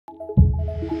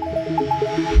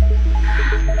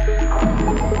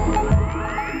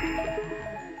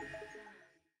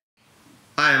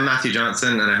Hi, I'm Mathew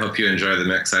Jonson, and I hope you enjoy the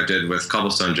mix I did with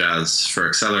Cobblestone Jazz for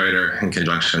Accelerator in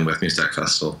conjunction with Muztec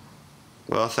Festival.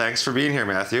 Well, thanks for being here,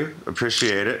 Matthew.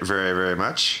 Appreciate it very, very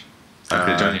much.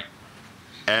 Happy to join you.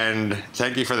 And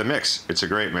thank you for the mix. It's a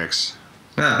great mix.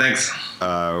 Thanks.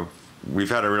 We've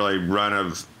had a run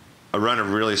of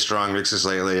really strong mixes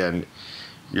lately, and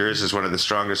yours is one of the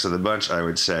strongest of the bunch, I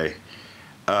would say.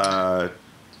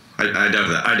 I doubt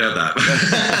that.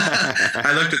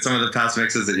 I looked at some of the past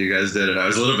mixes that you guys did, and I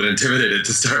was a little bit intimidated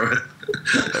to start with.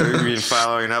 We've been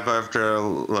following up after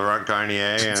Laurent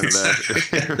Garnier, and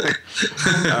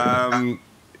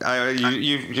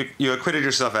you acquitted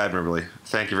yourself admirably.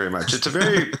 Thank you very much. I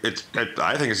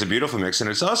think it's a beautiful mix, and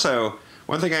it's also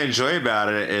one thing I enjoy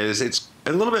about it is it's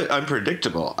a little bit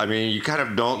unpredictable. I mean, you kind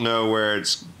of don't know where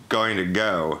it's going to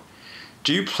go.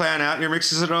 Do you plan out your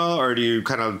mixes at all, or do you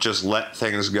kind of just let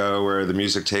things go where the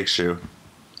music takes you?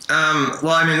 Well,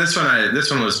 I mean, this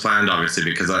one was planned obviously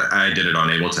because I did it on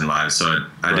Ableton Live, so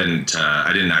I didn't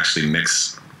actually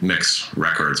mix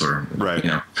records or right. You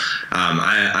know,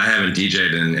 I haven't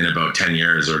DJ'd in about 10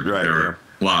 years or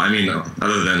well, I mean,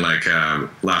 other than like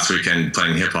last weekend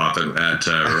playing hip hop at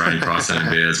Ryan Crossan and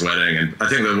Bea's wedding, and I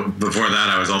think that before that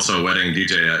I was also a wedding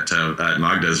DJ at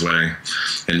Magda's wedding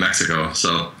in Mexico.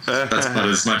 So that's about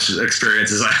as much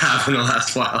experience as I have in the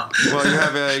last while. Well,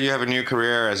 you have a new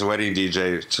career as a wedding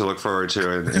DJ to look forward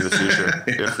to in the future.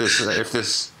 Yeah. If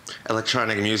this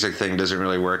electronic music thing doesn't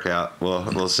really work out,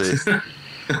 we'll see.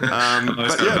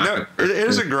 But yeah, no, it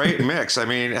is a great mix. I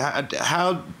mean,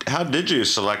 how did you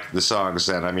select the songs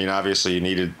then? I mean, obviously you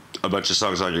needed a bunch of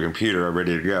songs on your computer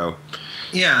ready to go.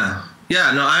 Yeah.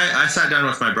 No, I sat down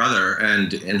with my brother,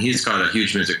 and he's got a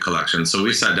huge music collection. So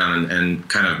we sat down and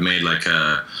kind of made like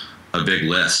a big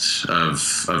list of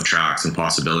tracks and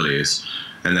possibilities,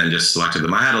 and then just selected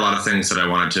them. I had a lot of things that I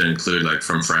wanted to include, like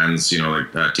from friends, you know,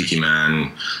 like Tiki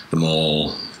Man, The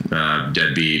Mole,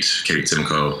 Deadbeat, Kate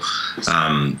Simcoe,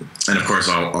 and of course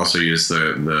I'll also use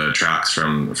the tracks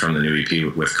from the new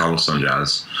EP with Cobblestone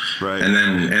Jazz. Right. And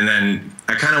then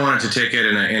I kind of wanted to take it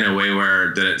in a way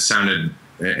where that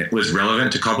it was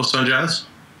relevant to Cobblestone Jazz.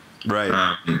 Right.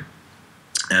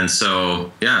 And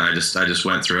so yeah, I just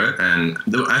went through it, and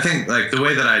I think like the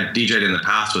way that I DJ'd in the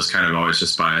past was kind of always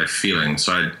just by feeling.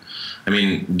 So I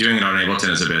mean, doing it on Ableton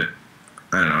is a bit,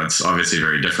 I don't know, it's obviously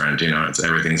very different. You know,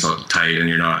 everything's all tight, and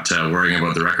you're not worrying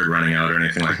about the record running out or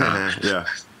anything like that. Yeah.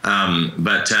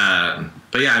 But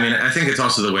yeah, I mean, I think it's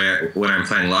also the way when I'm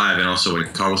playing live, and also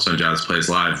when Cobblestone Jazz plays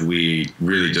live, we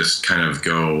really just kind of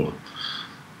go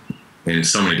in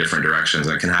so many different directions,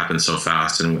 and it can happen so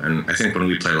fast. And I think when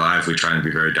we play live, we try and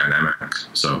be very dynamic.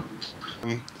 So,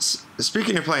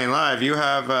 speaking of playing live, you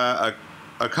have a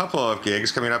couple of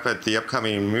gigs coming up at the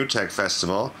upcoming Muztec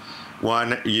Festival.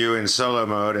 One you in solo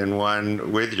mode, and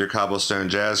one with your Cobblestone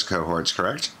Jazz cohorts,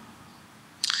 correct?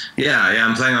 Yeah,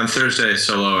 I'm playing on Thursday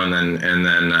solo, and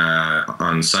then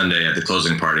on Sunday at the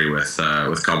closing party with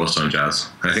Cobblestone Jazz.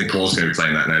 And I think Paul's going to be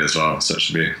playing that night as well, so it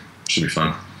should be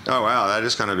fun. Oh wow, that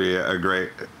is going to be a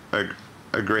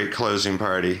great closing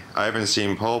party. I haven't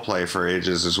seen Paul play for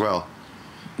ages as well.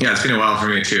 Yeah, it's been a while for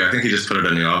me too. I think he just put out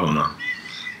a new album though.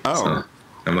 Oh, so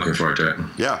I'm looking forward to it.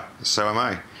 Yeah, so am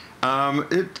I.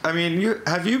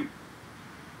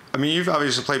 You've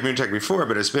obviously played Muztec before,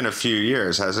 but it's been a few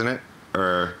years, hasn't it?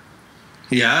 Or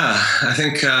yeah, I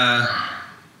think it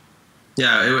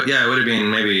would have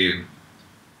been maybe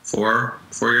four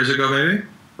years ago, maybe.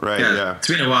 Right. Yeah. It's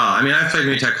been a while. I mean, I've played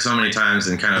Muztec so many times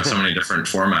in kind of so many different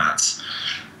formats.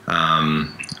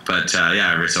 But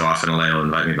every so often Elaine will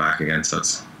invite me back again, so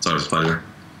it's always a pleasure.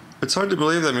 It's hard to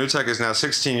believe that Muztec is now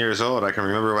 16 years old. I can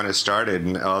remember when it started,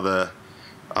 and all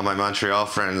my Montreal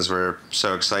friends were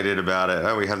so excited about it.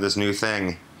 Oh, we have this new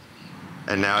thing,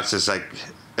 and now it's just like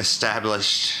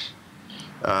established.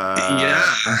 Yeah,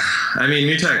 I mean,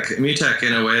 Muztec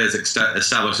in a way has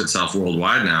established itself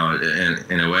worldwide now.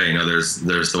 In a way, you know, there's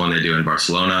the one they do in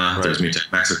Barcelona. Right. There's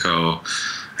Muztec Mexico.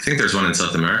 I think there's one in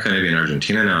South America, maybe in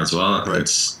Argentina now as well. Right.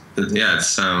 It's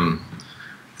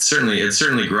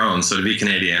certainly grown. So to be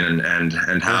Canadian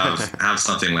and have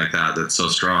something like that's so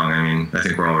strong. I mean, I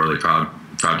think we're all really proud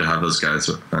to have those guys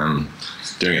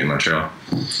doing it in Montreal.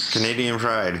 Canadian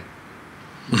pride.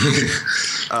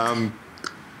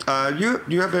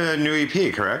 You have a new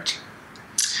EP, correct?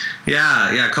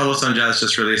 Yeah. Cobblestone Jazz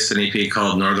just released an EP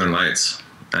called Northern Lights,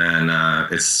 and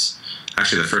it's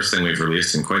actually the first thing we've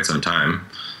released in quite some time.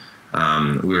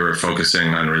 We were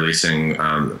focusing on releasing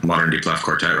modern deep left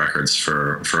quartet records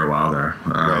for a while there.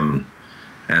 Right.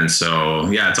 And so,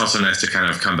 yeah, it's also nice to kind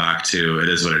of come back to It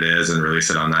Is What It Is and release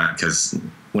it on that, because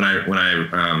when I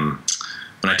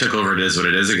when I took over It Is What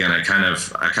It Is again, I kind of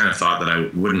thought that I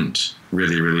wouldn't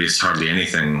really release hardly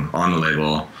anything on the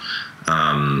label,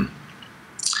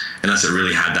 unless it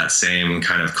really had that same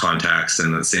kind of context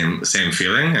and the same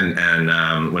feeling.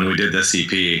 And when we did this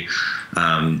EP,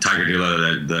 Tiger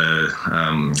Dula,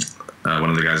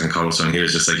 one of the guys in Cobblestone,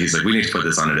 he's like, we need to put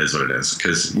this on It Is What It Is,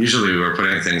 because usually we were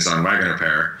putting things on Wagon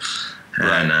Repair,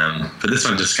 and but this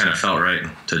one just kind of felt right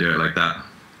to do it like that.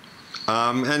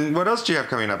 And what else do you have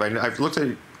coming up? I've looked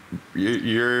at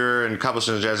your and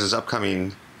Cobblestone Jazz's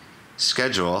upcoming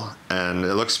schedule, and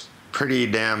it looks pretty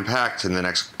damn packed in the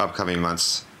next upcoming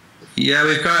months. Yeah,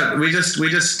 we just did.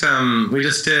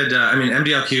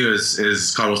 MDLQ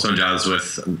is Cobblestone Jazz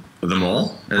with the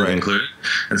Mole included,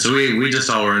 and so we just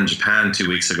all were in Japan 2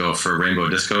 weeks ago for Rainbow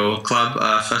Disco Club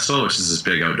Festival, which is this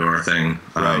big outdoor thing.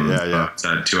 It's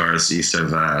 2 hours east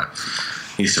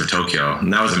of Tokyo,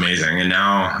 and that was amazing. And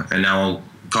now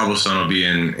Cobblestone will be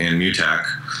in Mutek,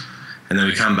 and then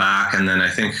we come back, and then I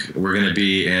think we're going to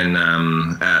be in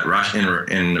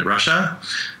Russia.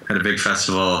 At a big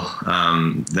festival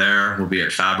there. We'll be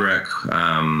at Fabric.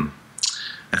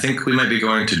 I think we might be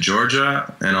going to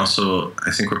Georgia, and also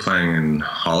I think we're playing in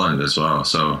Holland as well.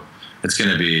 So it's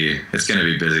gonna be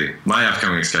busy. My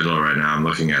upcoming schedule right now, I'm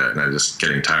looking at it and I'm just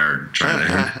getting tired trying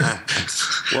to.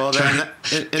 Well, then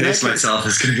pace myself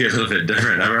is gonna be a little bit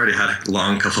different. I've already had a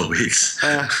long couple of weeks.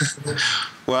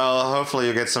 Well, hopefully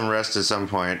you'll get some rest at some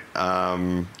point.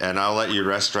 And I'll let you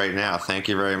rest right now. Thank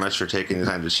you very much for taking the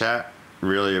time to chat.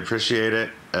 Really appreciate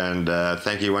it, and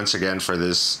thank you once again for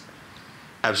this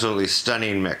absolutely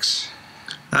stunning mix.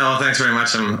 Well, thanks very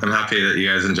much. I'm happy that you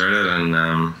guys enjoyed it, and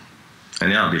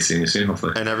yeah, I'll be seeing you soon,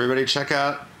 hopefully. And everybody, check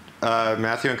out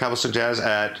Mathew and Cobblestone Jazz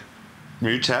at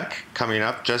Mutek coming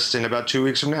up just in about 2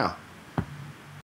 weeks from now.